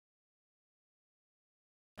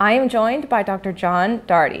I am joined by Dr. John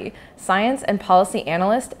Doherty, Science and Policy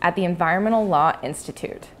Analyst at the Environmental Law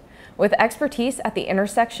Institute. With expertise at the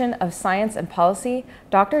intersection of science and policy,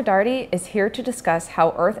 Dr. Doherty is here to discuss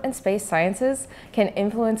how Earth and space sciences can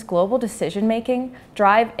influence global decision-making,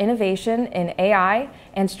 drive innovation in AI,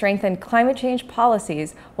 and strengthen climate change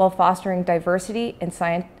policies while fostering diversity in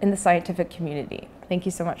the scientific community. Thank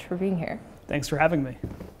you so much for being here. Thanks for having me.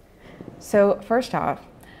 So first off,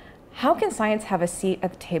 how can science have a seat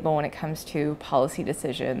at the table when it comes to policy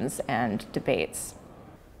decisions and debates?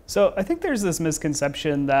 So I think there's this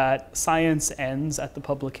misconception that science ends at the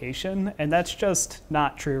publication, and that's just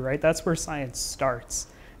not true, right? That's where science starts.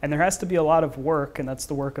 And there has to be a lot of work, and that's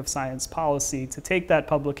the work of science policy, to take that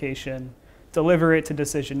publication, deliver it to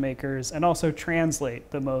decision makers, and also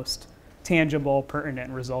translate the most tangible,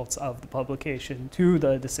 pertinent results of the publication to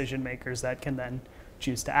the decision makers that can then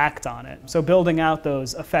choose to act on it. So building out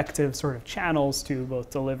those effective sort of channels to both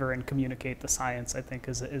deliver and communicate the science, I think,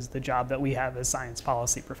 is the job that we have as science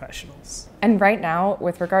policy professionals. And right now,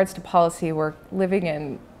 with regards to policy, we're living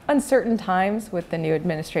in uncertain times with the new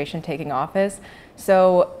administration taking office.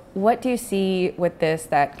 So what do you see with this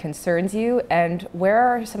that concerns you, and where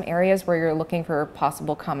are some areas where you're looking for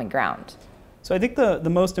possible common ground? So I think the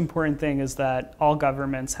most important thing is that all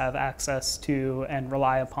governments have access to and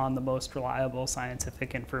rely upon the most reliable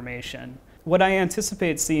scientific information. What I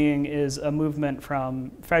anticipate seeing is a movement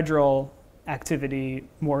from federal activity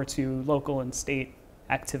more to local and state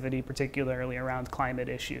activity, particularly around climate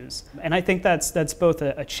issues. And I think that's both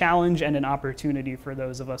a challenge and an opportunity for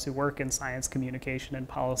those of us who work in science communication and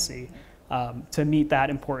policy to meet that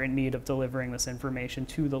important need of delivering this information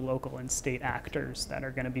to the local and state actors that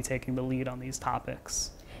are going to be taking the lead on these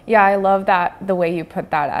topics. Yeah, I love that, the way you put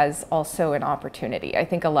that as also an opportunity. I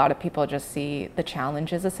think a lot of people just see the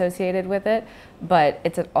challenges associated with it, but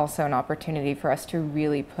it's also an opportunity for us to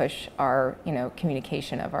really push our,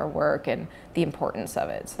 communication of our work and the importance of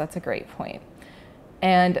it. So that's a great point.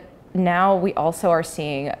 And now we also are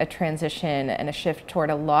seeing a transition and a shift toward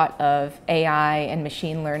a lot of AI and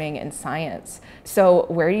machine learning in science. So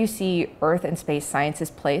where do you see Earth and space science's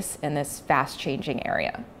place in this fast-changing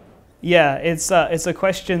area? Yeah, it's a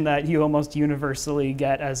question that you almost universally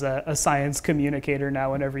get as a science communicator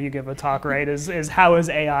now whenever you give a talk, right? Is how is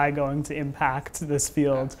AI going to impact this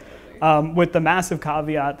field? With the massive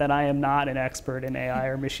caveat that I am not an expert in AI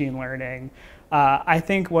or machine learning. I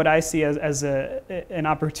think what I see as an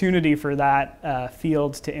opportunity for that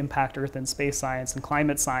field to impact Earth and space science and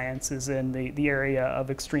climate science is in the area of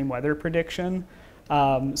extreme weather prediction.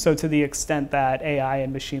 So to the extent that AI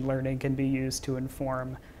and machine learning can be used to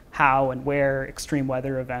inform how and where extreme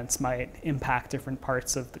weather events might impact different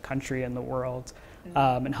parts of the country and the world,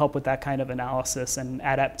 and help with that kind of analysis and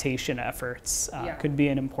adaptation efforts could be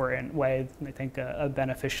an important way, I think, a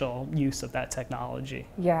beneficial use of that technology.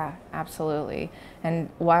 Yeah, absolutely. And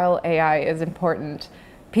while AI is important,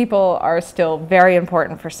 people are still very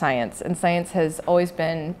important for science, and science has always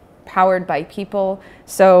been powered by people.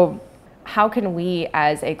 So how can we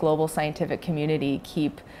as a global scientific community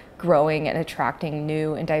keep growing and attracting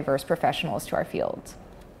new and diverse professionals to our field?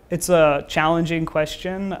 It's a challenging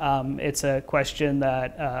question. It's a question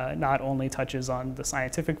that not only touches on the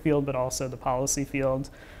scientific field, but also the policy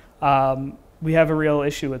field. We have a real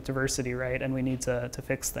issue with diversity, right? And we need to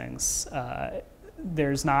fix things.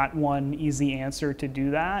 There's not one easy answer to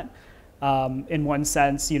do that. In one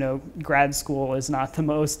sense, grad school is not the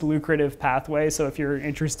most lucrative pathway. So if you're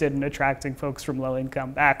interested in attracting folks from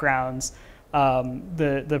low-income backgrounds,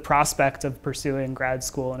 the prospect of pursuing grad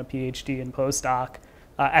school and a PhD and postdoc,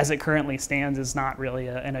 as it currently stands, is not really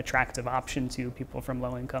an attractive option to people from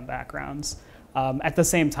low-income backgrounds. At the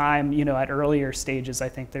same time, at earlier stages, I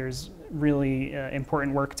think there's really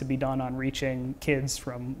important work to be done on reaching kids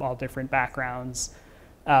from all different backgrounds,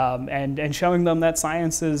 and showing them that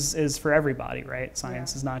science is for everybody, right?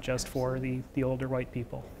 Science is not just for the older white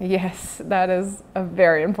people. Yes, that is a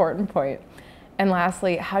very important point. And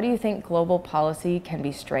lastly, how do you think global policy can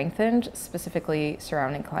be strengthened, specifically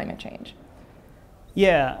surrounding climate change?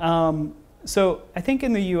 Yeah, so I think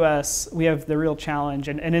in the US, we have the real challenge,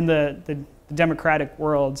 and in the democratic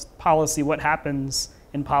world, policy, what happens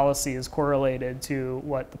in policy is correlated to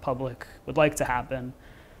what the public would like to happen.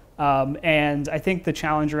 And I think the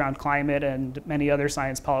challenge around climate and many other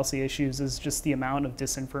science policy issues is just the amount of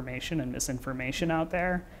disinformation and misinformation out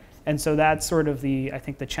there. And so that's sort of I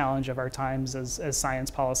think the challenge of our times as science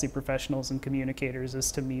policy professionals and communicators,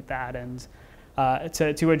 is to meet that and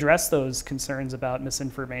to address those concerns about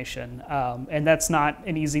misinformation. And that's not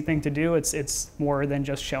an easy thing to do. It's more than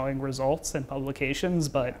just showing results and publications,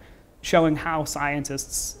 but showing how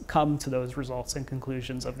scientists come to those results and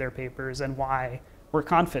conclusions of their papers and why we're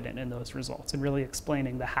confident in those results, and really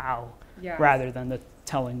explaining the how rather than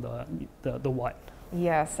telling the what.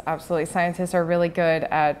 Yes, absolutely. Scientists are really good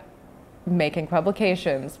at making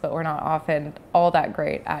publications, but we're not often all that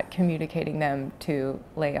great at communicating them to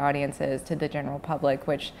lay audiences, to the general public,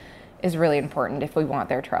 which is really important if we want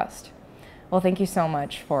their trust. Well, thank you so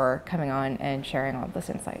much for coming on and sharing all of this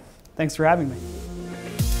insight. Thanks for having me.